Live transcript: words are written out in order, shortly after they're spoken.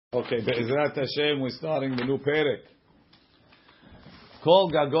Okay, Be'ezrat Hashem, we're starting the new perek. Kol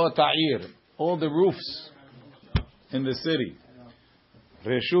gagot ha'ir, all the roofs in the city.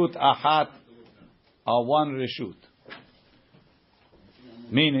 Reshut achat are one reshut.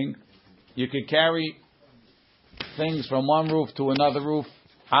 Meaning, you could carry things from one roof to another roof,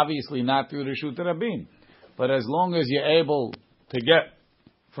 obviously not through Reshut Rabin. But as long as you're able to get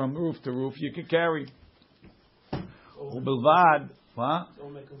from roof to roof, you could carry. Ubilvad, what?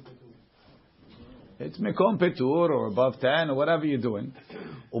 It's mekom petur or above 10 or whatever you're doing.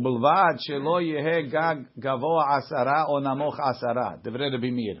 Ubilvad shelo yehe gag gavoa asara or namoch asara. Devrei Rabbi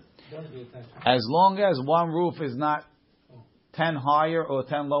Meir. As long as one roof is not 10 higher or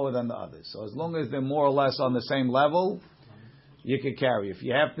 10 lower than the others. So as long as they're more or less on the same level, you can carry. If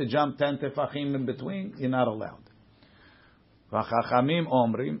you have to jump 10 tefachim in between, you're not allowed. V'chachamim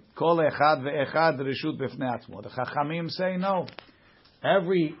omrim, kol echad ve'echad reshut b'fnei atzmo. The chachamim say no.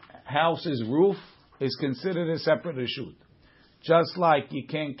 Every house's roof is considered a separate reshut. Just like you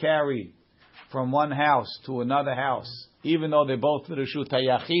can't carry from one house to another house, even though they're both reshut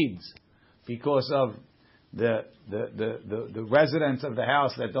hayachids, because of the residents of the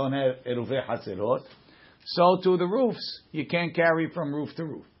house that don't have eruvei hatzerot. So to the roofs, you can't carry from roof to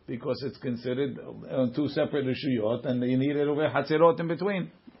roof because it's considered two separate reshuyot, and you need eruvei hatzerot in between.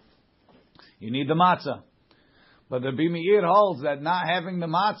 You need the matzah. But the Rabbi Meir holds that not having the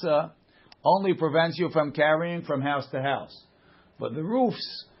matzah only prevents you from carrying from house to house. But the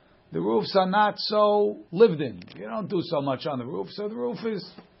roofs are not so lived in. You don't do so much on the roof, so the roof is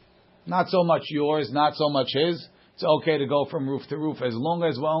not so much yours, not so much his. It's okay to go from roof to roof as long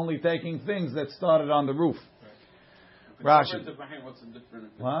as we're only taking things that started on the roof. Rashi. What's the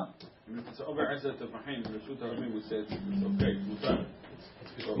difference? What? If it's over Ezra Tefahim, Reshut HaRabim, we said it's okay.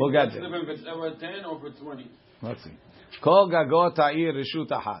 We'll get there. If it's over 10 or over 20. Let's see. Kol gagot ha'ir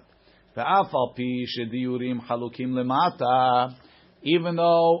reshut achat. Ve'af al pi shediyurim halukim lemata. Even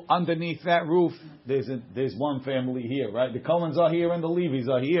though underneath that roof there's one family here, right? The Cohens are here and the Levis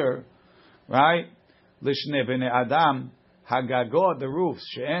are here, right? Lishne b'nei Adam hagagot, the roofs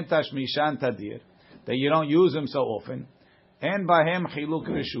she'en tashmishan tadir, that you don't use them so often, and bahem chiluk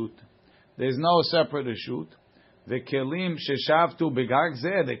reshut. There's no separate reshut. The kelim sheshavtu begag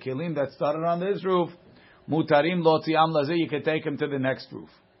zeh, the kelim that started on this roof, mutarim lo tziam lazeh, you can take them to the next roof.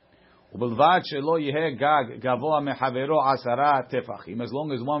 Ubelvad shelo yeheh gag gavoa mechavero asara tefachim. As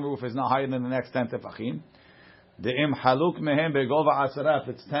long as one roof is not higher than the next 10 tefachim. De'im haluk mehem begova asara. If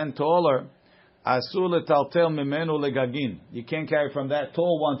it's 10 taller, asur letaltel mimenu legagin. You can't carry from that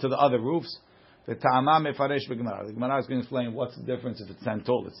tall one to the other roofs. The ta'ama mefaresh b'gemara. The Gemara is going to explain what's the difference if it's 10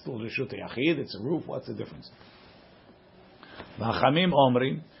 tall. It's still reshut yachid. It's a roof. What's the difference? V'achamim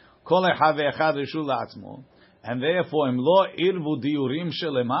omrim kol echad ve'echad reshut la'atzmo. And therefore, if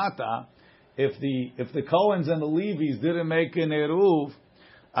the Cohens and the Levis didn't make an eruv,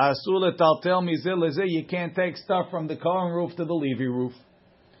 you can't take stuff from the Cohen roof to the Levi roof.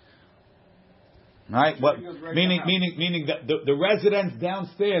 Right? What, meaning that the residents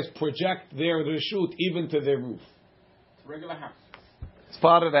downstairs project their reshut even to their roof. It's a regular house. It's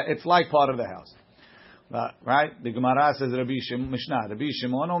part of that. It's like part of the house. Right? The Gemara says Rabbi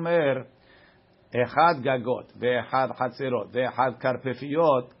Shimon Omer. Echad gagot, ve'echad hatzerot, ve'echad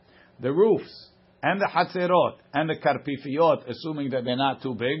karpifiyot, the roofs, and the hatzerot, and the karpifiyot, assuming that they're not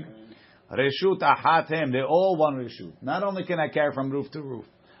too big, reshut ahatem, they're all one reshut. Not only can I carry from roof to roof,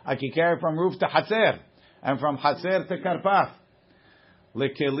 I can carry from roof to hatzer, and from hatzer to karpaf.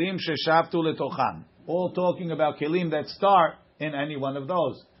 Lekelim sheshavtu letocham. All talking about kelim that start in any one of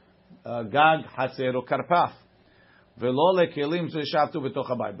those. Gag, hatzer, or karpaf. But the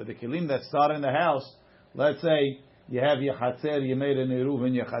kelim that start in the house, let's say you have your chatzer, you made an eruv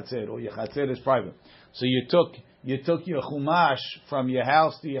in your chatzer, or your chatzer is private. So you took your chumash from your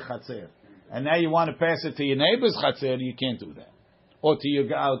house to your chatzer, and now you want to pass it to your neighbor's chatzer, you can't do that, or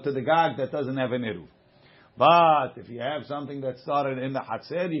to the gag that doesn't have an eruv. But if you have something that started in the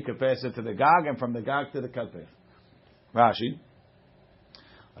chatzer, you can pass it to the gag, and from the gag to the karpef. Rashi,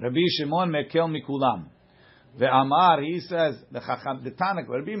 Rabbi Shimon mekel mikulam. The Amar, he says, the Tanakh,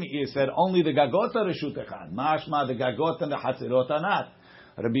 Rabbi Meir said, only the Gagot are Reshut Echad. Mashma, the Gagot and the Hatzerot are not.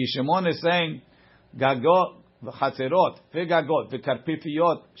 Rabbi Shimon is saying, Gagot, the Hatzerot, the Gagot, the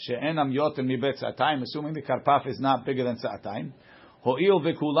Karpifiyot, she'enam yotem mibet sa'atayim, assuming the Karpaf is not bigger than sa'atayim. Ho'il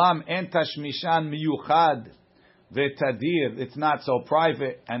v'kulam en tashmishan miyuchad v'tadir, it's not so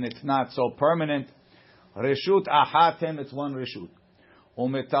private and it's not so permanent. Reshut ahatem, it's one Reshut.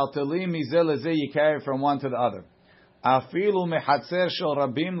 You carry from one to the other.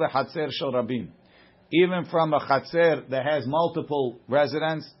 even from a chatzer that has multiple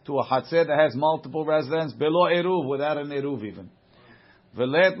residents to a chatzer that has multiple residents, below eruv, without an eruv even.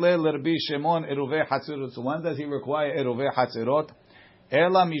 V'let le l'Rabbi Shimon eruvei chatzerot. So when does he require eruvei chatzerot?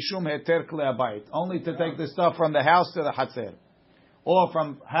 Ela mishum heter klei habayit. Only to take the stuff from the house to the chatzer, or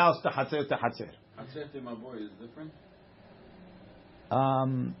from house to chatzer to chatzer. Chatzer to Maboy is different?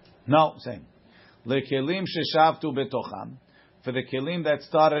 No, same. Lekelim sheshavtu betocham. For the kelim that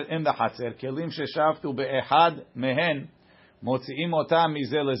started in the chatzer, kelim sheshavtu be'ehad mehen, motziim otam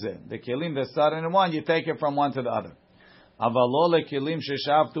mizeh lezeh. The kelim that started in one, you take it from one to the other. Avalo lekelim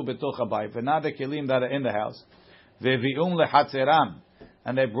sheshavtu betoch habayit. But not the kelim that are in the house. Ve'vi'um lehatzeram.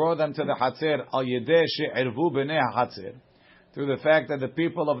 And they brought them to the chatzer al yedeh she'ervu b'nei ha'chatzer. Through the fact that the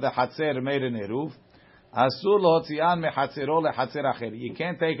people of the chatzer made an eruv. Asur lehotzian mechatzero lechatzer acher. You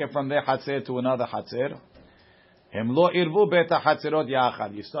can't take it from their chatzer to another chatzer. Hem lo irvu bet hatzerot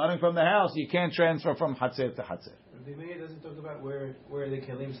yachad. You're starting from the house. You can't transfer from chatzer to chatzer. The Meir doesn't talk about where the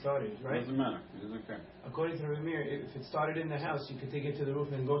kelim started, right? It doesn't matter. It doesn't care. According to the Meir, if it started in the house, you could take it to the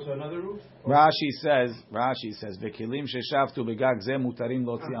roof and go to another roof. Rashi says, "V'kelim sheshavtu begag ze mutarim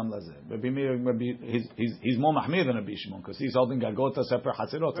lotziam lazeh." Rabbi Meir, he's more mahmir than Rabbi Shimon because he's holding gagota separate,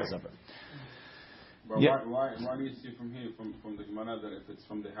 chatzerot separate. But Yeah. why do you see from here, from the Gemara, that if it's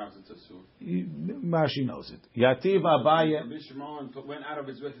from the house, it's a sur? Rashi knows it. Yativ Abaye. Rabbi Shimon went out of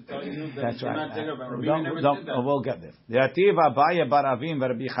his way to tell you that That's you right. cannot take it, but Rabbi never did that. We'll get there. Yativ Abaye bar Avin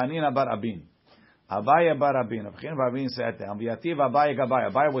v'Rabbi Chanina bar Abin. Abaye bar Abin. Rabbi Chanina bar Abin sat down. Yativ Abaye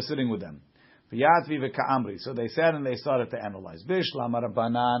Gabaye. Abaye was sitting with them. V'yatvi v'ka'amri. So they sat and they started to analyze. Bishlam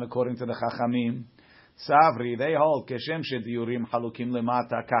Rabbanan, according to the Chachamim. Savri, they hold keshem shediurim halukim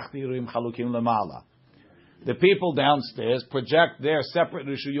lemata, kach diurim halukim lemala. The people downstairs project their separate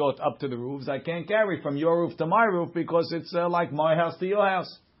rishuyot up to the roofs. I can't carry from your roof to my roof because it's like my house to your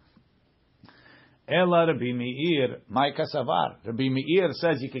house. Ela Rabbi Meir, my kasavar. Rabbi Meir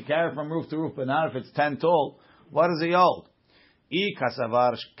says you can carry from roof to roof, but not if it's 10 tall. What does he hold? I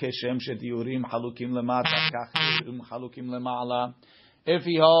kasavar keshem shediurim halukim lemata, kach diurim halukim lemala. If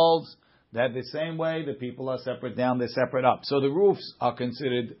he holds that the same way the people are separate down, they're separate up. So the roofs are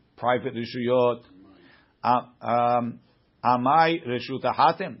considered private rishuyot. Amai reshut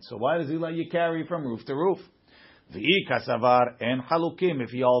hatim. So why does he let you carry from roof to roof? V'i kasavar en halukim. If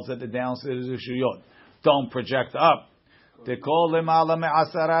he holds that the downstairs is reshuyot, don't project up. Tekol lemala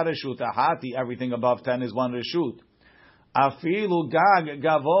me'asara reshut hati. Everything above 10 is one reshut. Afilu gag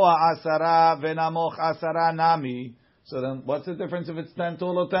gavoa asara venamoch asara nami. So then, what's the difference if it's 10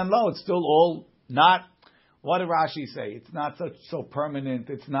 tall or 10 low? It's still all not. What did Rashi say? It's not so permanent.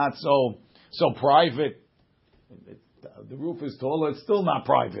 It's not so private. The roof is taller. It's still not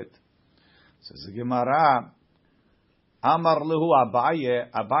private. Says the Gemara. Amar lehu Abaye.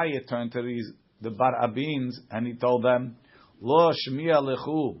 Abaye turned to the Bar Abins and he told them, Lo shmiya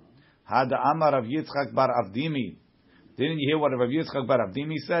lechu had Amar of Yitzchak Bar Avdimi. Didn't you hear what Rav Yitzchak Bar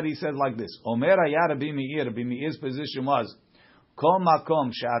Avdimi said? He said like this: Omer hayar Rabbi Meir. Rabbi Meir's position was, Kol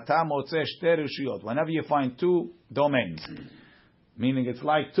makom she'ata motzeh shte reshuyot. Whenever you find two domains, meaning it's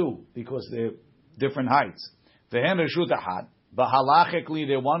like two because they're different heights. Vehen reshut ahad, but halachically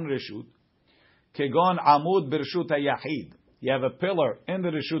they're one reshut. Kegon amud b'reshut hayachid. You have a pillar in the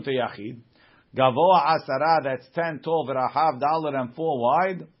reshut hayachid. Gavoa asara, that's 10 tall, v'rahav dalet and 4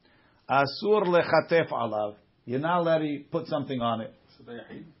 wide. Asur lechatef alav. You're not allowed to put something on it.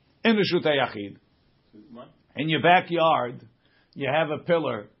 In reshut hayachid. In your backyard, you have a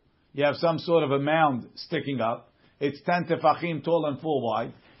pillar. You have some sort of a mound sticking up. It's 10 tefachim tall and 4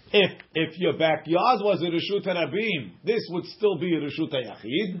 wide. If your backyard was a reshut harabim, this would still be a reshut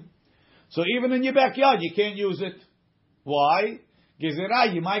hayachid. So even in your backyard, you can't use it. Why?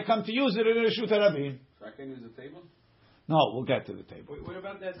 Gezerah, you might come to use it in a reshut harabim. So I can use the table? No, we'll get to the table. What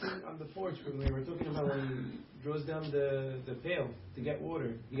about that thing on the porch when we were talking about when he draws down the pail to get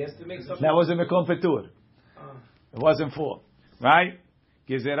water? He has to make something. That was in the Konfetur. It wasn't for. Right?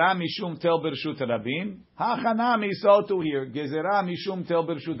 Gezerah mishum tel b'reshut harabim. Hachanami, so to here. Gezerah mishum tel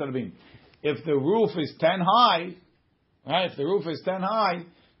b'reshut harabim. If the roof is 10 high, right? If the roof is 10 high,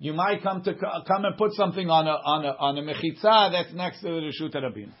 you might come and put something on a mechitza that's next to the reshut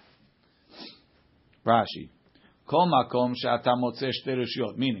harabim. Rashi. Kol makom she'ata motzeh shte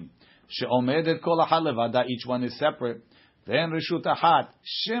reshuyot, meaning she'omedet kol ahad levada, each one is separate. Then reshut ahad,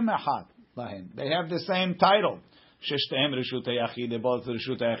 shem ahad lahem. They have the same title. Sheshtem reshut hayachid, they both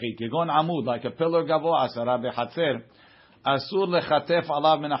reshut hayachid. Kegon amud, like a pillar gavoa asara bechatzer. Asur lechatef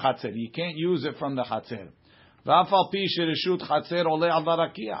alav min hachatzer. You can't use it from the chatzer. V'afal pi shereshut chatzer ole al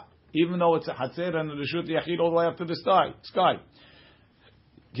barakia. Even though it's a chatzer and the reshut hayachid all the way up to the sky.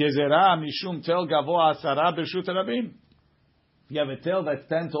 Gezerah mishum tel gavoa asara b'reshut rabim. You have a tel that's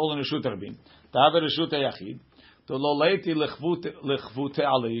 10 tall in reshut rabim. Ta'aver reshut yachid. To lo leiti lechvute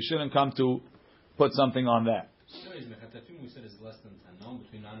alei. You shouldn't come to put something on that. We said is less than 10, no?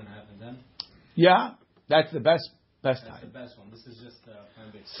 Between 9.5 and 10? Yeah, that's the best That's height. the best one. This is just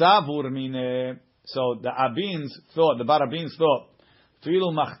plan base. Savur mine. So the Abins thought, the Barabins thought,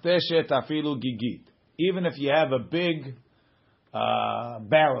 filu machteshet afilu gigit. Even if you have a big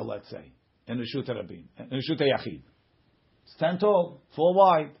barrel, let's say, in the Reshut Rabim, in the Reshut Yachid, it's 10 tall, 4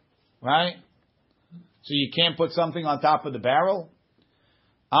 wide, right? So you can't put something on top of the barrel.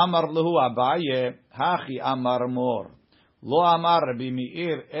 Amar lehu Abaye, hachi amar mor. Lo amar Rabbi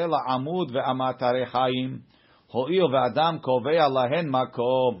Meir, ela amud ve'amat harechaim, ho'il ve'adam kovea lahen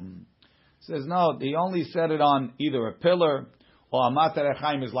makom. Says no, he only said it on either a pillar or amat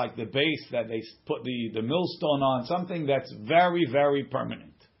harechaim is like the base that they put the millstone on, something that's very, very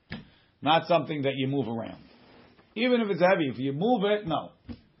permanent. Not something that you move around. Even if it's heavy, if you move it, no.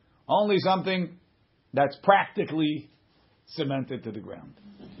 Only something that's practically cemented to the ground.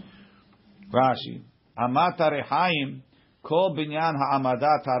 Rashi, amat harechaim, kol binyan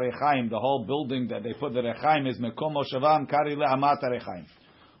ha'amadat harechaim, the whole building that they put the rechaim is mekom moshavam kari le'amat harechaim.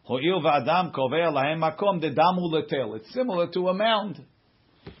 Ho'il v'adam kovea lahem makom dedamu letel. It's similar to a mound,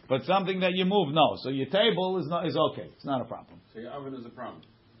 but something that you move, no. So your table is okay. It's not a problem. So your oven is a problem.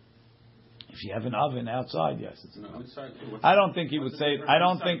 If you have an oven outside, yes, it's a No, problem. inside too. I don't think he would say it. I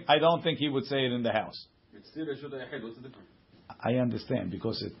don't think he would say it in the house. It's still a Reshut Yachid. What's the difference? I understand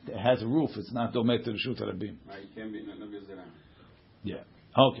because it has a roof. It's not domet to Reshut Rabim. It can be. No, no, Yeah.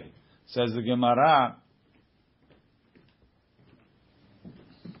 Okay. Says the Gemara.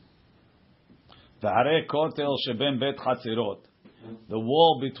 V'harei kotel sheben bet chatzirot, the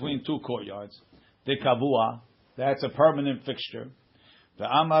wall between two courtyards. The kavua, that's a permanent fixture. The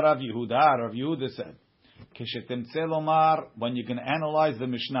Amar Rav Yehuda, Rav Yehuda said, Keshetemtze lomar, when you can analyze the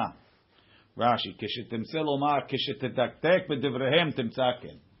Mishnah. Rashi, Keshetemtze lomar, keshetedaktek b'divrehem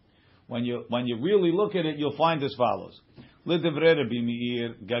timtzaken. When you really look at it, you'll find as follows: L'divrei Rabbi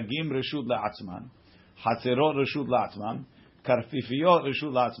Meir, gagim reshut la'atzman, chatzirot reshut la'atzman, karfifiyot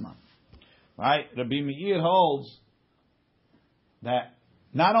reshut la'atzman. Right? Rabbi Meir holds that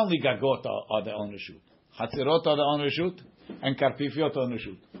not only gagot are the own reshut, chatzirot are the own reshut, and karpifiot on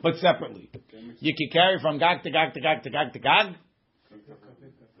reshut, but separately. You can carry from gag to gag to gag to gag to gag,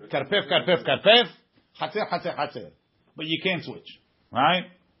 karpif, karpif, karpif, chatzir, chatzir, chatzir. But you can't switch,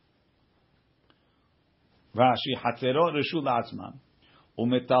 right? Rashi, chatzirot reshut la'atzman,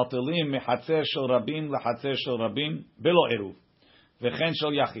 umetaltelim mechatzir shel rabim lechatzir shel rabim belo eruv, v'chen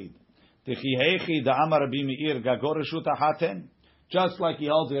shel yachid. Techihechi da'amar Rabbi Meir gagor reshut ahaten, just like he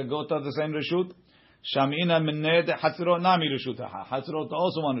holds gagot of the same reshut. Shamina mined hatzirot nami reshut aha. Hatzirot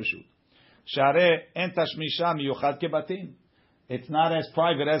also on reshut. Share en tashmisha miyuchad kebatim. It's not as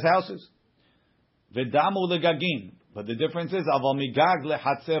private as houses. V'damu legagin. But the difference is aval migag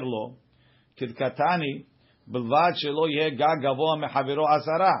lechatzir lo kidkatani bilvad shelo yeh gag gavoa mechaviro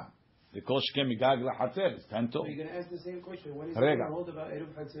asara. Because shkem migag lechatzir is 10 tall. You're going to ask the same question. When is Rega. it hold about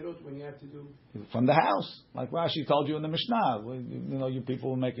Eruv Hatzirot when you have to do? From the house, like Rashi told you in the Mishnah. You know, you people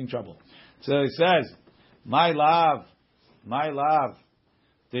were making trouble. So it says, my love,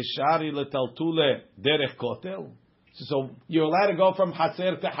 teshari letaltule derech kotel. So you're allowed to go from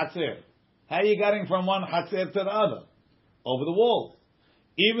Hatzir to Hatzir. How are you getting from one Hatzir to the other? Over the wall.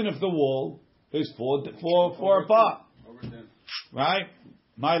 Even if the wall is four apart. Over there. Right?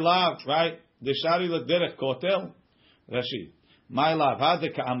 My love, right? Deshari lederech kotel. Rashi. My love,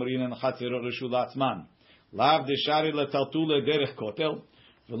 hadeka amrin and chatzirot reshut la'atzman. Lav deshari letaltule derech kotel.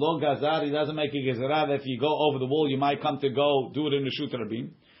 V'lo gazar, he doesn't make a gezerah that if you go over the wall, you might come to go do it in Reshut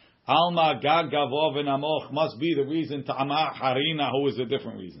Rabim. Alma gag gavov and amoch must be the reason to amah harina, who is a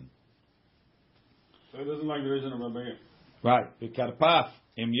different reason. So he doesn't like the reason of Rabbi Meir. Right. V'karpaf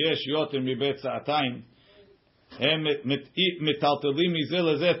im yesh yotim mibet sa'atayim.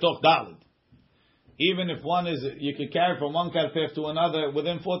 Even if one is, you can carry from one karpef to another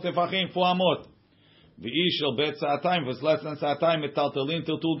within 4 tefachim, 4 amot. V'ishel bet sa'atayim, if it's less than sa'atayim, metaltelin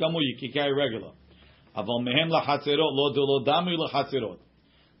tiltul gamu, you can carry regular. Aval mehem lachatzirot, lo dami lachatzirot.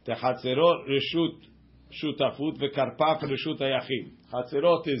 The chatzirot reshut shutafut, v'karpaf reshut hayachid.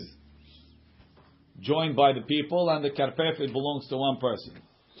 Chatzirot is joined by the people, and the karpef, it belongs to one person.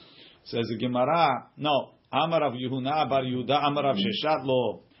 Says the Gemara, no. Amar Rav Yehuna bar Yehuda, Amar Rav Sheshat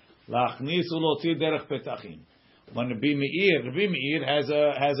lo lachnis ulotzi derech petachim. When Rabbi Meir has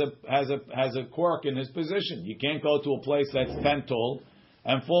a quirk in his position. You can't go to a place that's 10 tall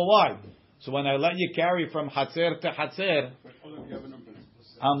and 4 wide. So when I let you carry from Hatzir to Hatzir,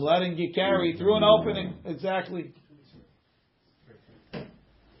 I'm letting you carry through an opening. Exactly.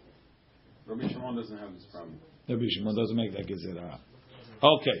 Rabbi Shimon doesn't have this problem. Rabbi Shimon doesn't make that gezerah.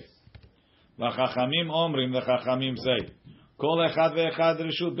 Okay. V'chachamim omrim, the chachamim say, Kol echad ve'echad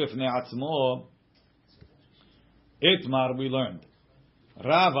reshut b'fnei atzmo. Itmar, we learned.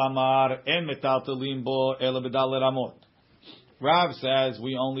 Rav Amar en metaltelim bo ele b'daler amot. Rav says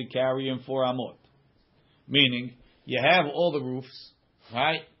we only carry in 4 amot. Meaning, you have all the roofs,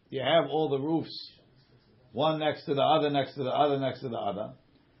 right? You have all the roofs, one next to the other, next to the other, next to the other,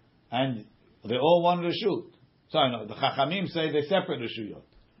 and they all one reshut. Sorry, no, the Chachamim say they separate reshuyot,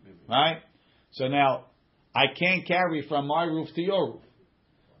 right? So now, I can't carry from my roof to your roof,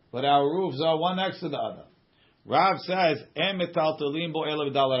 but our roofs are one next to the other. Rav says, "Em metaltelim bo ele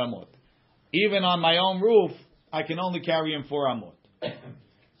v'daler amot." Even on my own roof, I can only carry in 4 amot.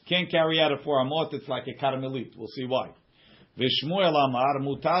 Can't carry out of 4 amot. It's like a karmelit. We'll see why. V'Shmuel amar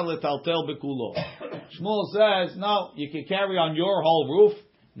mutar letaltel bekulo. Shmuel says, no, you can carry on your whole roof,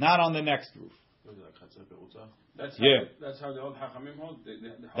 not on the next roof. That's how the old Hachamim hold.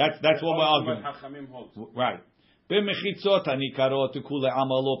 That's what we're arguing. Hachamim hold. Right. B'mechitzot hanikaro tekule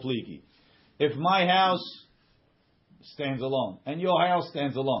amalo pligi. If my house stands alone and your house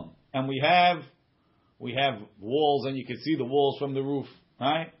stands alone, and we have walls, and you can see the walls from the roof,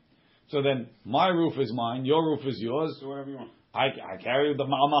 right? So then my roof is mine, your roof is yours. So whatever you want. I carry on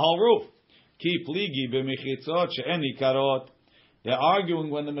my whole roof. Ki pligi b'mechitzot she'eni karot. They're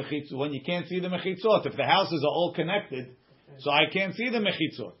arguing when you can't see the mechitzot. If the houses are all connected, so I can't see the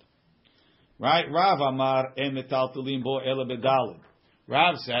mechitzot. Right? Rav Amar en metaltelim bo ele bedalid.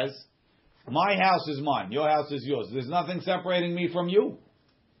 Rav says, my house is mine, your house is yours. There's nothing separating me from you.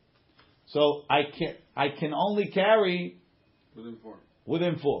 So I can only carry within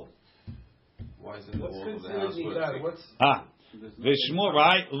 4. Why is it the What's wall of the considered house? nikar? What's Vishmu,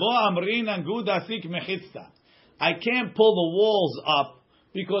 right? Lo amrin angud asik mechitzta. I can't pull the walls up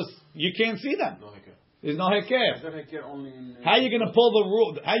because you can't see them. No hekeh. There's no heker. I thought Heker only in. How are you going to pull the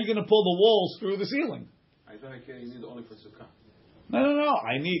roof? How are you going to pull the walls through the ceiling? I thought Heker you need only for Sukkah. No.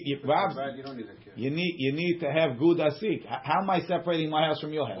 I need you, Rav, You don't need Heker. you need to have good asik. How am I separating my house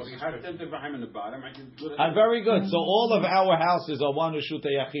from your house? Well, you have Temte Bahim in the bottom. I can do it. Very good. So all of our houses are one reshut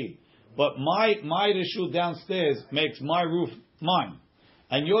yachid, but my reshut downstairs makes my roof mine,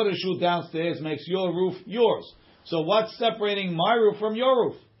 and your reshut downstairs makes your roof yours. So what's separating my roof from your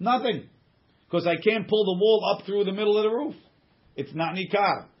roof? Nothing. Because I can't pull the wall up through the middle of the roof. It's not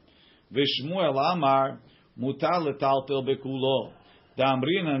nikar. V'Shmuel amar mutar letaltel bekulo.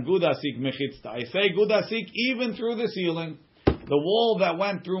 Damrin and gudasik mechitzta. I say gudasik even through the ceiling. The wall that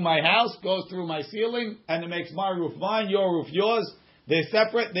went through my house goes through my ceiling, and it makes my roof mine, your roof yours. They're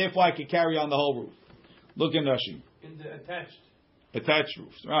separate, therefore I can carry on the whole roof. Look in Rashi. in the Attached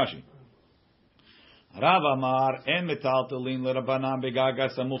roofs. Rashi. Rav Amar en metaltelin lerabanan begaga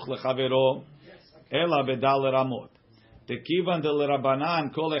samuch lechavero ela bedal ramot. Tekivan de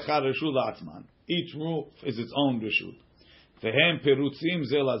lerabanan kol echad reshut la'atzman. Each roof is its own reshut. Vehem perutzim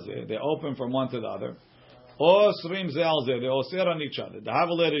ze lazeh. They open from one to the other. Osrim ze al ze. They oser on each other. The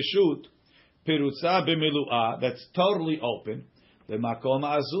havale reshut perutza b'milu'ah. That's totally open. The makom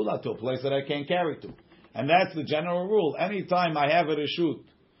azula, to a place that I can't carry to. And that's the general rule. Anytime I have a reshut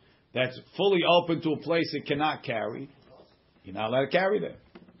that's fully open to a place it cannot carry, you're not allowed to carry there.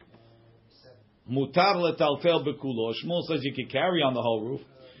 Mutar letaltel bekulo. Shmuel says you can carry on the whole roof.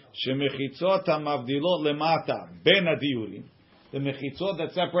 Shemechitzot hamavdilot lemata ben adiyurim. The mechitzot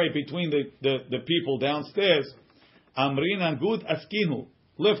that separate between the people downstairs. Amrin angud askinu.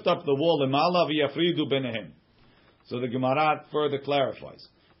 Lift up the wall lemala v'yafridu benehem. So the Gemara further clarifies.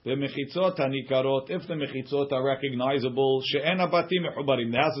 The mechitzot hanikarot, if the mechitzot are recognizable, she'en abatim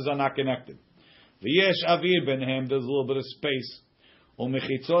mechubarim, the houses are not connected. V'yesh avir benhem, there's a little bit of space. O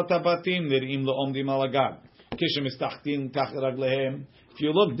mechitzot abatim nir'im le'omdim alagag. Kishem istachtin tach raglehem. If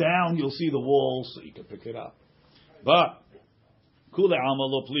you look down, you'll see the walls, so you can pick it up. But kule alma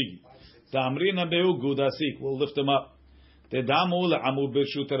lo pligi. Ta'amrina be'u gudasik, we'll lift them up. Te'damu le'amud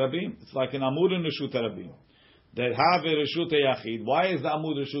b'rshut rabim. It's like an amud in reshut rabim. That have a reshut yachid. Why is the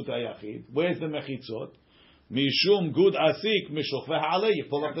amud reshut yachid? Where's the mechitzot? Mishum gud asik mishuch ve'halei. You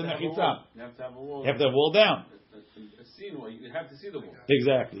pull up the mechitzah. You have to have a wall. You have to have wall down. You have to see the wall.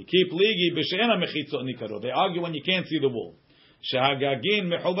 Exactly. Keep ligi b'she'ena mechitzot nikaro. They argue when you can't see the wall. Shehagagin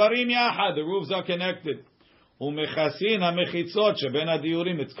mechubarim yachad. The roofs are connected. Umechasin hamechitzot sheben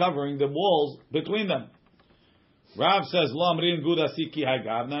adiyurim. It's covering the walls between them. Rav says lo amrin gud asik ki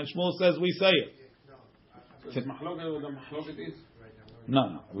hagavna, and Shmuel says we say it. So it's mahloket what the mahloket is.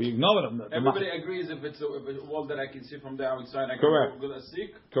 No. We ignore them. Everybody agrees if it's a wall that I can see from the outside, I can Correct. go to a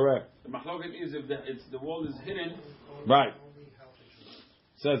stick. Correct. The mahloket is if the wall is hidden. Right.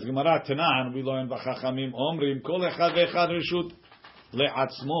 Says Gemara Tanan, we learn V'chachamim Omrim Kol Echad Ve'echad Reshut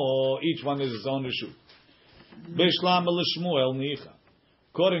Le'atzmo. Each one is his own Reshut. Bishlam L'Shmuel Nicha.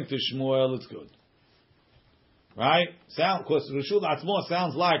 According to Shmuel, it's good. Right? Because Reshut Atzmo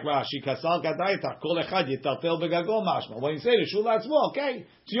sounds like Rashi Kasal Kadaita Kol Echad Yitaltel Begago Mashma. When you say Reshut Atzmo, okay,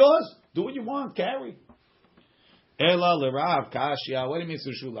 it's yours. Do what you want. Carry. Ela L'Rav Kashya. What do you mean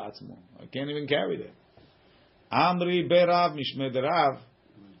Reshut Atzmo? I can't even carry that. Amri Berav Mishmed Rav.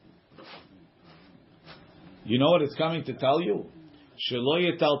 You know what it's coming to tell you? Shelo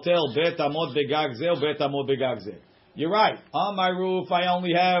Yitaltel Bet Amot Begag Zeh Bet Amot Begag Zeh. You're right. On my roof, I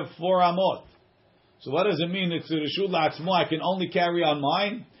only have 4 amot. So what does it mean? It's Reshut La'atzmo. I can only carry on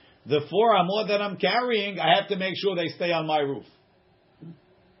mine. The 4 amot that I'm carrying, I have to make sure they stay on my roof.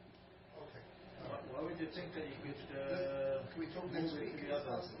 Why would you think that you could we talk next week?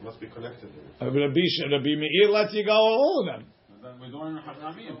 Must be connected. Rabbi Meir lets you go all of them. We're going to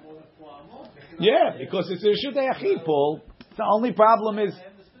Hachamim. Yeah, because it's Reshut HaYachid, Paul. The only problem is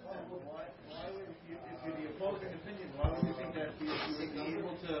Why would you, if you're the opposing opinion, why would you think that you would be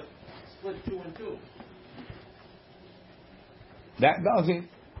able to split 2 and 2? that doesn't.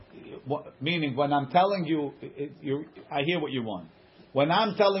 Meaning, when I'm telling you, I hear what you want. When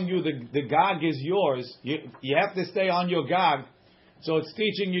I'm telling you the gag is yours, you have to stay on your gag. So it's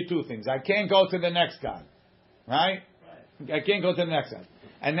teaching you 2 things. I can't go to the next gag, right? I can't go to the next gag.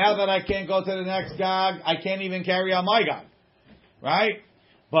 And now that I can't go to the next gag, I can't even carry on my gag, right?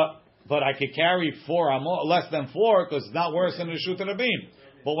 But I could carry 4 amot, less than 4, because it's not worse than the Reshut Rabim.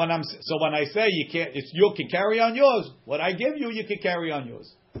 But when I say you can't, you can carry on yours. What I give you, you can carry on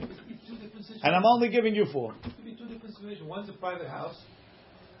yours. And I'm only giving you 4. It could be 2 different situations. One's a private house,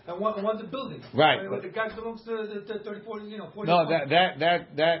 and one's a building. Right. But the guy belongs to the 30, 40, 40. No,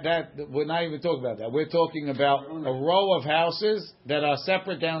 that we're not even talking about that. We're talking about a row of houses that are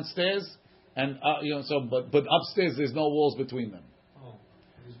separate downstairs, and but upstairs there's no walls between them.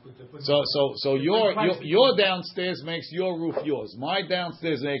 So your downstairs makes your roof yours. My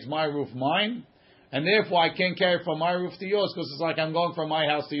downstairs makes my roof mine. And therefore, I can't carry from my roof to yours because it's like I'm going from my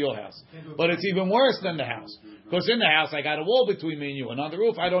house to your house. But it's even worse than the house. Because in the house, I got a wall between me and you. And on the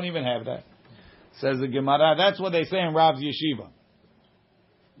roof, I don't even have that. Says the Gemara. That's what they say in Rav's Yeshiva.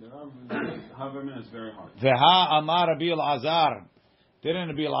 The Havemin is very hard. Veha Amar Rabbi Elazar. Didn't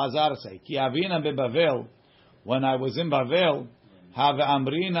Rabbi Elazar say? Ki avina beBavel. When I was in Bavel, have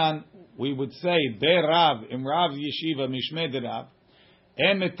Amrinan, we would say, Be Rav, in Rav's Yeshiva, Mishmed Rav,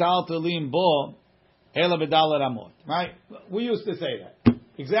 En metaltelim bo, right? We used to say that.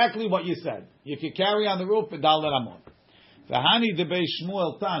 Exactly what you said. You can carry on the roof b'dalet amot. V'hani debei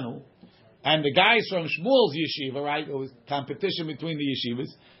Shmuel Tanu, and the guys from Shmuel's yeshiva, right? It was competition between the yeshivas.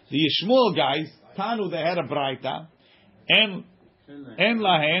 The Shmuel guys, Tanu, they had a braita, en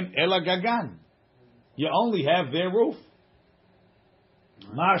lahem ela gagan. You only have their roof.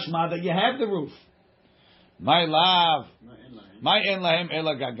 Mashma that you have the roof. My love, my en lahem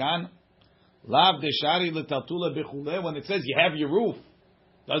ela gagan. Lav deshari letatula bechule. When it says you have your roof,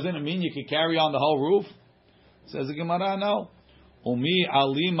 doesn't it mean you can carry on the whole roof? Says the Gemara, no. Umi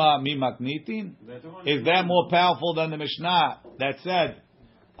alima mi matnitin. Is that more powerful than the Mishnah that said,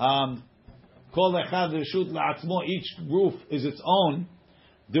 kol echad reshut la'atzmo, each roof is its own.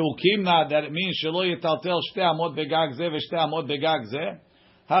 Deukimna, that it means shelo yitaltel shte amot begag zeh v'shte amot begag zeh.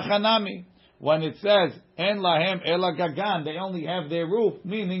 Hachanami. When it says en lahem ela gagan, they only have their roof,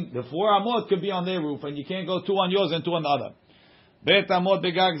 meaning the 4 amot could be on their roof, and you can't go 2 on yours and 2 on the other. Bet amot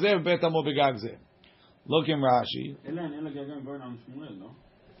begag zeh, bet amot begag zeh. Look in Rashi.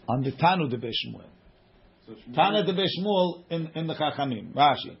 On the Tanu de Beshmuel. Tana de Beshmuel in the Chachamim.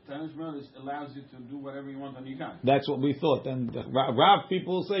 Rashi. Tana Shmuel allows you to do whatever you want on your gun. That's what we thought. And the Rav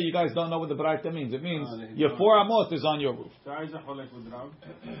people say you guys don't know what the Baraita means. It means your 4 amot is on your roof.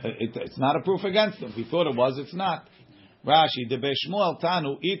 It's not a proof against them. We thought it was. It's not. Rashi de Beshmuel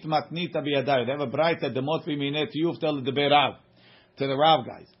Tanu it matnita biyadai. They have a Baraita demot v'minet yuftel de Berav to the Rav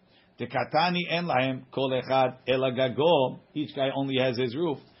guys. The katani en lahem kol echad ela gago. Each guy only has his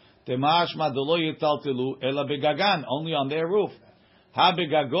roof. Temashma delo yitaltelu ela begagan, only on their roof. Ha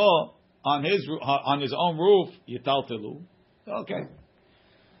begago on his own roof yitaltelu. Okay.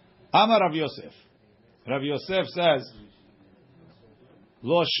 Amar Rav Yosef. Rav Yosef says,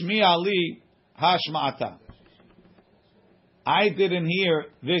 Lo shmi ali hashma'ata. I didn't hear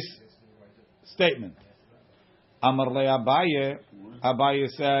this statement. Amar le Abaye. Abaye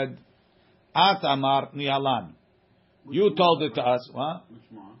said, At amar nihalan. You told it to us. What? Which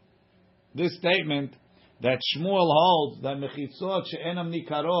one? This statement that Shmuel holds that mechitzot she'enam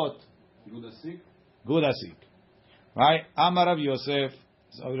nikarot Good asik? good asik. Right? Amar Rav Yosef.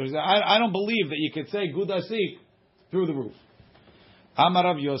 So I don't believe that you could say good asik through the roof. Amar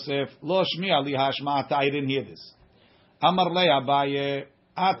Rav Yosef. Lo shmi ali hashma'ata. I didn't hear this. Amar le Abaye.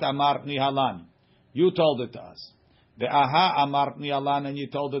 At amar nihalan. You told it to us. The aha amar nihalan, and you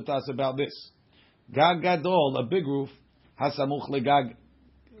told it to us about this. Gag gadol, a big roof, hasamuch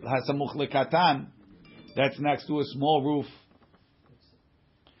lekatan, that's next to a small roof.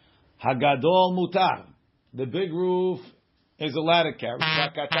 Hagadol mutar, the big roof is allowed to carry.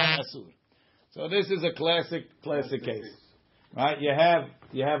 Katan asur. So this is a classic case, right? You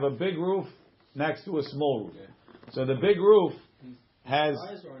have a big roof next to a small roof. So the big roof has,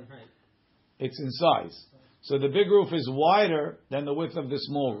 Size or in height? it's in size. So the big roof is wider than the width of the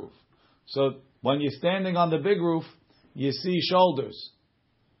small roof. So when you're standing on the big roof, you see shoulders.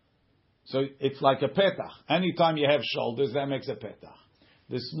 So it's like a petach. Anytime you have shoulders, that makes a petach.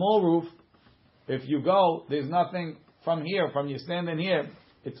 The small roof, if you go, there's nothing from here, from you standing here,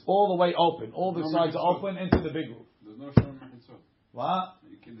 it's all the way open. All the sides are open into the big roof. There's no showing mechitzot. What?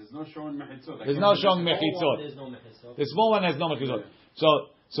 There's no showing mechitzot. There's no showing There's mechitzot. no mechitzot. The small one has no mechitzot.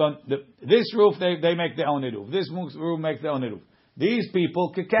 So this roof, they make their own roof. This roof makes their own roof. These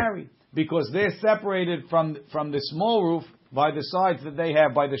people could carry because they're separated from the small roof by the sides that they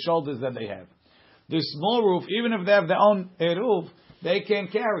have, by the shoulders that they have. The small roof, even if they have their own roof, they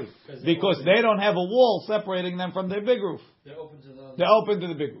can't carry because they don't have a wall separating them from their big roof. They're open to the other. They're open to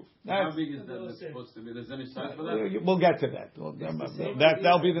the big roof. How big is that supposed to be? There's any size for that? We'll get to that.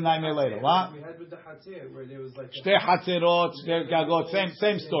 That'll be the nightmare later. What? We had with the Hatzir, where there was like Shtei hatzirot, shtei gagot,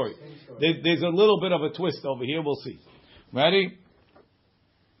 same story. There's a little bit of a twist over here. We'll see. Ready?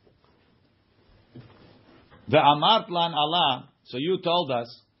 The Amart lan Allah. So you told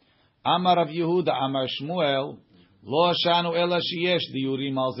us, Amar Rav Yehuda, Amar Shmuel, Lo shanu ela sheyesh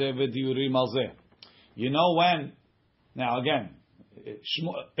diurim al zeh v'diurim al zeh. You know when? Now again,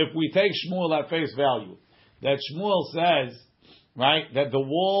 if we take Shmuel at face value, that Shmuel says, right, that the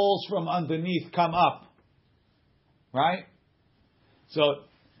walls from underneath come up, right? So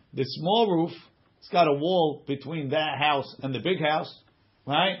the small roof, it's got a wall between that house and the big house,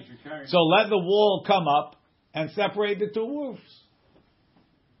 right? So let the wall come up and separate the two roofs.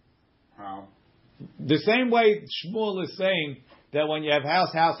 How? The same way Shmuel is saying that when you have house,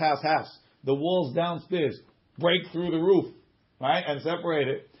 the walls downstairs break through the roof, right, and separate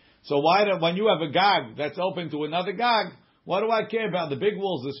it. So when you have a gag that's open to another gag, what do I care about the big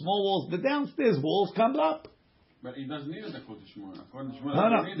walls, the small walls? The downstairs walls come up. But he doesn't need it according to Shmuel. According to Shmuel,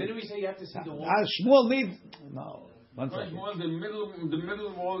 No. Didn't we say you have to see the wall? Shmuel needs no. One According to second. Shmuel, the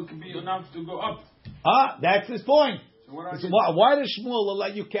middle wall could be enough to go up. That's his point. So what are So you? why does Shmuel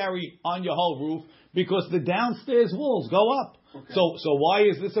let you carry on your whole roof? Because the downstairs walls go up. Okay. So why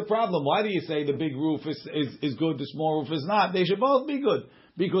is this a problem? Why do you say the big roof is good, the small roof is not? They should both be good.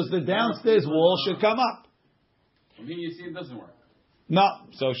 Because the downstairs wall should come up. From here you see it doesn't work. No.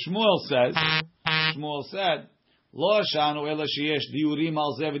 So Shmuel said, Lo shanu ela sheyesh diurim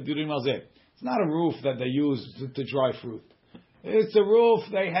al zeh v'diurim al zeh. It's not a roof that they use to dry fruit. It's a roof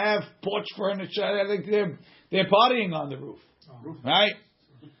they have porch furniture. They're partying on the roof, right?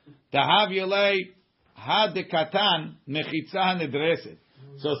 Tahav yelei had the katan mechitza nedreset.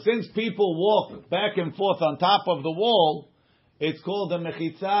 So since people walk back and forth on top of the wall, it's called a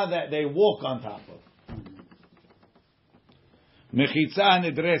mechitza that they walk on top of. Mechitza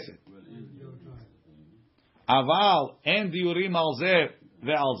nedreset. Aval en diurim al zeh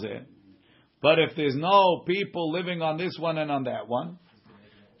ve'al zeh. But if there's no people living on this one and on that one,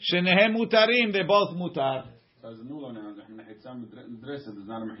 shenehem mutarim, they're both mutar. So there's a new law now. Dressed is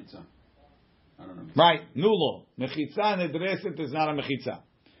not a mechitza. I don't know. Right, new law. Mechitza nedreset is not a mechitza.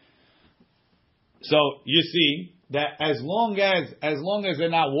 So you see that as long as they're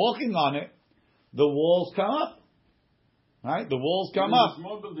not walking on it, the walls come up. Right, the walls come up. Even the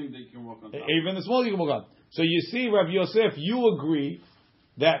small building they can walk on top. Even the small you can walk on. So you see, Rav Yosef, you agree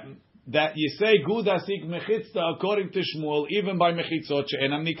that you say gud asik mechitza according to Shmuel, even by mechitzot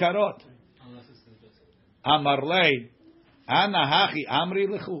she'enam nikarot. Unless it's the best. Amar lei, ana hachi amri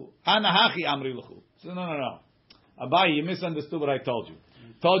lechu. So no. Abai, you misunderstood what I told you.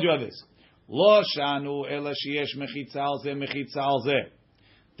 Told you this. Lo shanu ela sheyesh mechitza al zeh.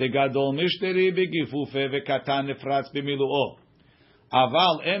 Tegadol mishteri begifufe vekatan nefratz b'miluo.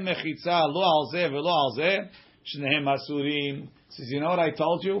 Aval em mechitza lo al zeh velo al zeh. Shnehem asurim. Says, you know what I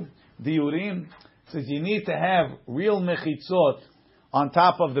told you? Diurim says you need to have real mechitzot on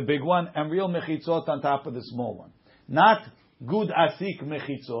top of the big one and real mechitzot on top of the small one. not good asik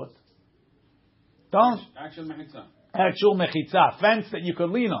mechitzot. Don't Actual mechitza. actual mechitza, fence that you could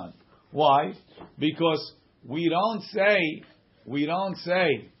lean on. Why? Because we don't say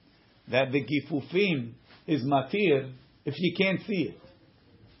that the gifufim is matir if you can't see it.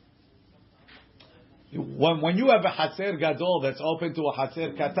 When you have a hatzer gadol that's open to a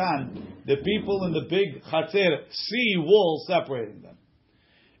hatzer katan, the people in the big hatzer see walls separating them.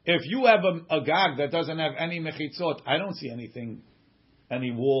 If you have a gag that doesn't have any mechitzot, I don't see anything,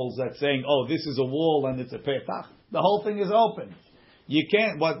 any walls that's saying, oh, this is a wall and it's a petach. The whole thing is open. You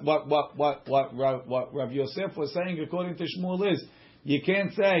can't. What Rav Yosef was saying according to Shmuel is, you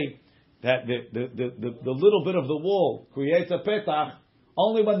can't say that the little bit of the wall creates a petach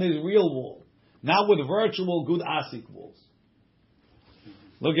only when there's real wall. Not with virtual good asik walls.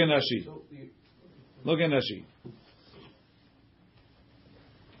 Look in Rashi. Look in Rashi.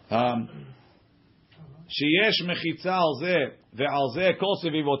 Sheyesh mechitza al zeh ve'al zeh kol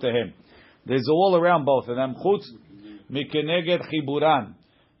sevivotehem. There's a wall around both of them. Chutz mikeneged chiburan.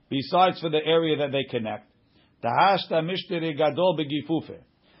 Besides for the area that they connect. Tahashta mishteri gadol begifufe.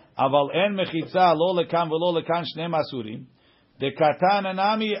 Aval en mechitza lo lekan velo lekan shneim asurim. The katan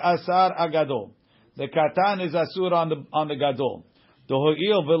anami asar agadol. The katan is asur on the gadol. The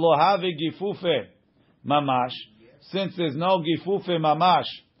ho'il velo have gifufe mamash. Since there's no gifufe mamash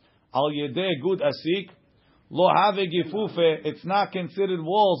al yedei good asik, lo have gifufe. It's not considered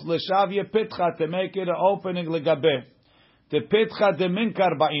walls leshavye pitcha to make it an opening legabe. The pitcha de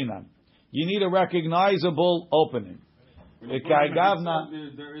minkar ba'inan. You need a recognizable opening. There is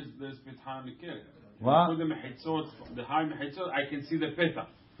pitcha mikir. What? The high mechitzot, I can see the petach.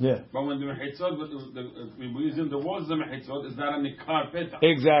 Yeah. But when the mechitzot, we're using the walls of the mechitzot, is that a nikar petach?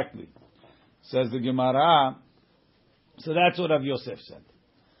 Exactly. Says the Gemara. So that's what Rav Yosef said.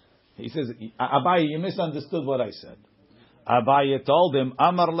 He says, Abaye, you misunderstood what I said. Abaye told him,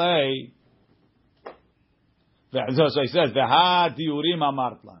 Amar lei. So he says, Veha diurim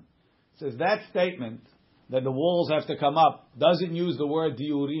amartlan. Says that statement that the walls have to come up doesn't use the word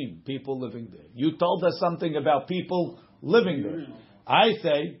diurim, people living there. You told us something about people living there. I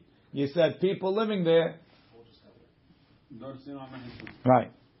say, you said people living there.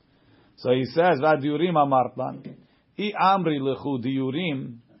 Right. So he says, Va diurim amartlan. I amri lechu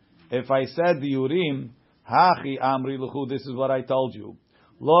diurim. If I said diurim, hachi amri lechu, this is what I told you.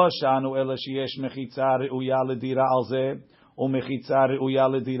 Lo shanu ela sheyesh mechitza re'uya ledira al zeh, u mechitza re'uya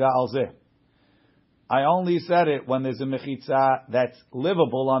ledira al zeh. I only said it when there's a mechitza that's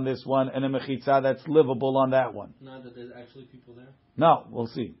livable on this one and a mechitza that's livable on that one. Not that there's actually people there? No, we'll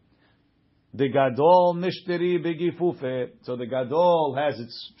see. The gadol nishteri begifufe. So the gadol has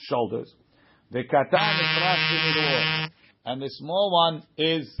its shoulders. The katan is thrust in the wall. And the small one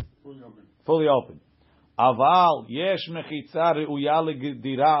is fully open. Aval yesh mechitza re'uya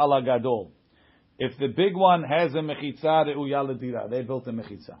ledira ala gadol. If the big one has a mechitza re'uya ledira, they built a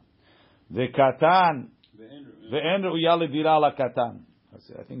mechitza. The katan, ve'en re'uya ledira la katan.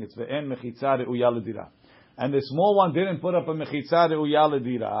 I think it's ve'en mechitza re'uya ledira. And the small one didn't put up a mechitza re'uya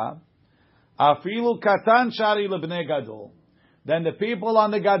ledira. Afilu katan shari lebnei gadol. Then the people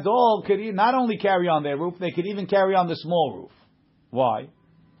on the gadol could not only carry on their roof, they could even carry on the small roof. Why?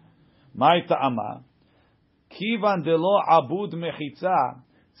 My ta'ama. Kivan delo abud mechitza.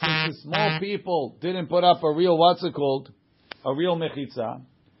 Since the small people didn't put up a real, a real mechitza.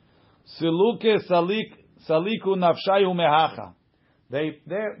 Siluke saliku nafshayu mehacha.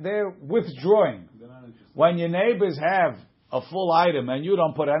 They're withdrawing. When your neighbors have a full item and you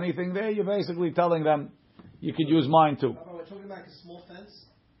don't put anything there, you're basically telling them you could use mine too. Oh, we're talking about a small fence?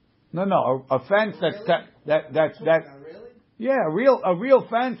 No, a fence really? that's Really? yeah, a real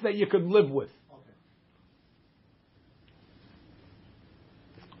fence that you could live with. Okay.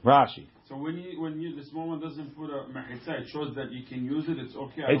 Rashi. So when the small one doesn't put a mechitza, it shows that you can use it. It's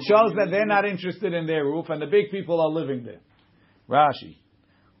okay. It shows that they're not interested in their roof, and the big people are living there. Rashi.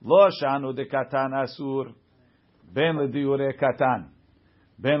 Lo shanu de katan asur ben lediure katan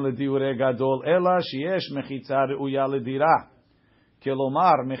ben lediure gadol ela sheyesh mechitza re'uya ledira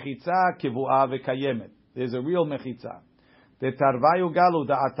kelomar mechitza kivua vekayemet. There's a real mechitza. The tarvayu galu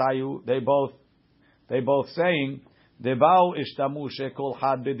da'atayu. They both saying debau ishtamu shekol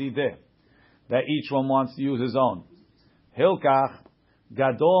had bedideh. That each one wants to use his own. Hilkach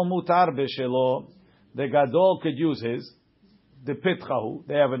gadol mutar beshelo. The gadol could use his. The pitchahu,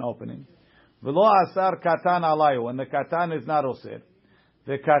 they have an opening. V'lo asar katan alayu, and the katan is not oser.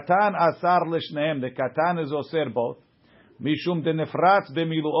 The katan asar lishnehem, the katan is oser both. Mishum de nefratz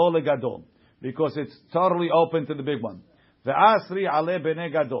b'milu'o legadol, because it's totally open to the big one. Ve'asri ale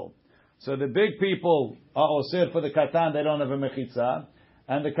b'nei gadol. So the big people are osir for the katan, they don't have a mechitza.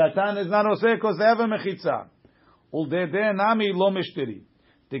 And the katan is not osir because they have a mechitza. Uldede nami lo mishtiri.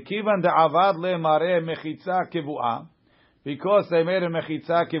 Tekivan de'avad le mare mechitza kivua. Because they made a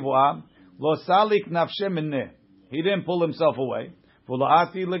mechitza kivua. Lo salik nafshe minne. He didn't pull himself away. V'lo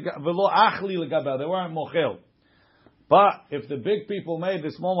achli legabel. They weren't mochel. But if the big people made,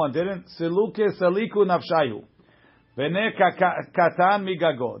 the small one didn't, siluke saliku nafshayu. Bnei katan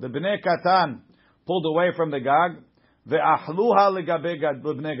migago. The bnei katan pulled away from the gag. Ve'achluha legabe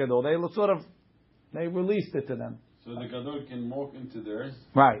bnei gadol. They released it to them. So the gadol can walk into theirs.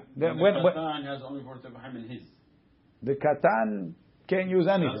 Right. The katan has only for tefahim in his. The katan can't use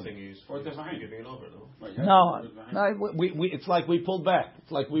anything. Nothing is For tefahim. giving it over, though. Right, No, it's like we pulled back.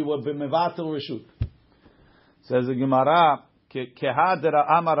 It's like we were b'mevatel reshut. Says the Gemara, kehadera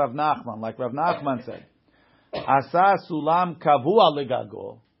amar Rav Nachman, like Rav Nachman said, asa sulam kavua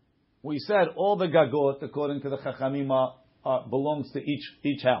legago. We said all the gagot, according to the Chachamim, belongs to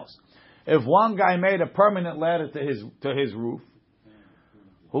each house. If one guy made a permanent ladder to his roof,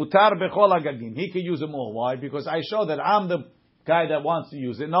 hutar bechol agagim, he could use them all. Why? Because I show that I'm the guy that wants to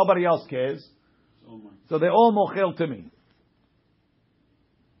use it. Nobody else cares. So they all mochel to me.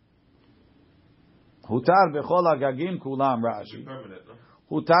 Hutar bechol agagim kulam Rashi.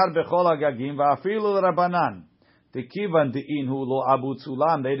 Hutar bechol agagim va'afilu rabanan. Tekivan de'inhu lo abu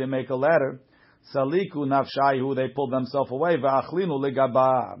tzulam. They didn't make a ladder. Saliku nafshayu. They pulled themselves away. Va'achlinu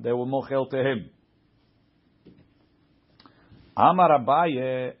legaba. They were mochel to him. Amar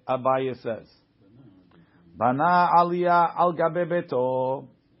Abaye. Abaye says, Bana aliyah al gabe beto.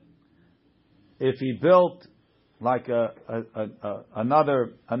 If he built like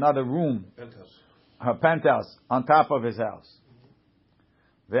another room, a penthouse on top of his house,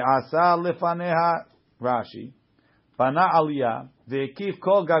 ve'asa lefaneha Rashi, bana aliyah ve'ekif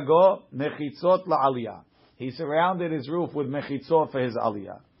kol gago mechitzot la'aliyah. He surrounded his roof with mechitzot for his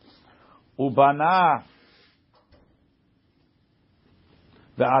aliyah. Ubana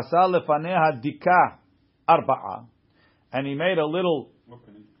ve'asa lefaneha dika arba'a, and he made a little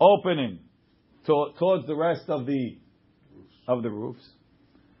opening towards the rest of the roofs.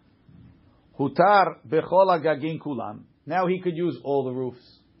 Hutar bechol agagin kulam. Now he could use all the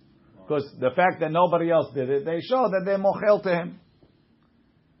roofs because the fact that nobody else did it, they show that they're mochel to him.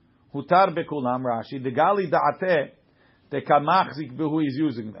 Hutar bekulam Rashi degali daate tekamachzik behu is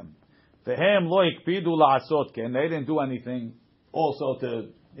using them. Vehem lo ikpidu laasot ken. They didn't do anything also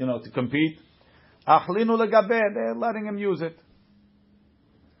to compete. Achlinu legabe. They're letting him use it.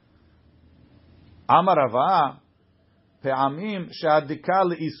 Amarava pe'amim she'adika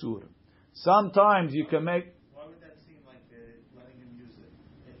le'isur. Sometimes you can make. Why would that seem like letting him use it?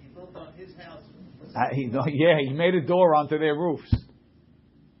 If he built on his house. He made a door onto their roofs. Oh,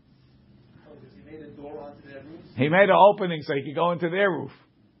 because he made a door onto their roofs? He made an opening so he could go into their roof.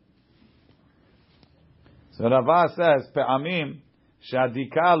 So Rava says, pe'amim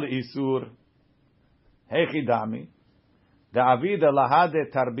she'adika le'isur hechidami da'avida lahade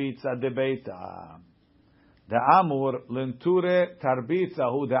tarbitza debeita. The Amur lenture tarbitza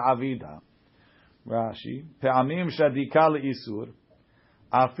hu de avida. Rashi pe'amim shadika leisur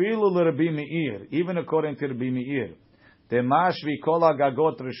afilu l'Rabbi Meir, even according to Rabbi Meir, the mashvi kol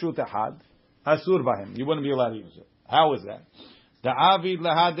gagot reshut ehad asur bahem. You wouldn't be allowed to use it. How is that? The avid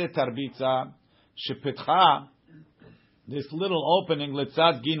lahade tarbitza shepetcha, this little opening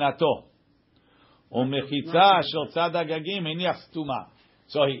letzad ginato umechitza shel tzad agagim eniach stuma.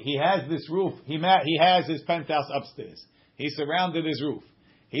 So he has this roof. He has his penthouse upstairs. He surrounded his roof.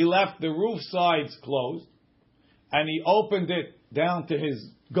 He left the roof sides closed, and he opened it down to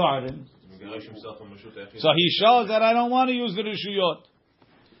his garden. So he shows that I don't want to use the rishuyot.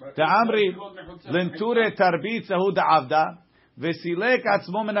 Ta'amri lenture tarbitza hu da'avda v'silek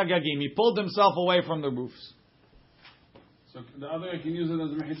atzmo min hagagim. He pulled himself away from the roofs. So the other guy can use it as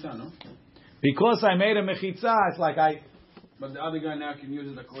a mechitza, no? Because I made a mechitza, it's like But the other guy now can use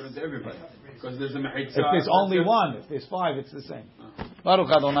it according to everybody. Because there's a mechitza. If there's only one, if there's five, it's the same. Baruch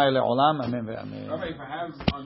Adonai le'olam, amen ve'amen. If I have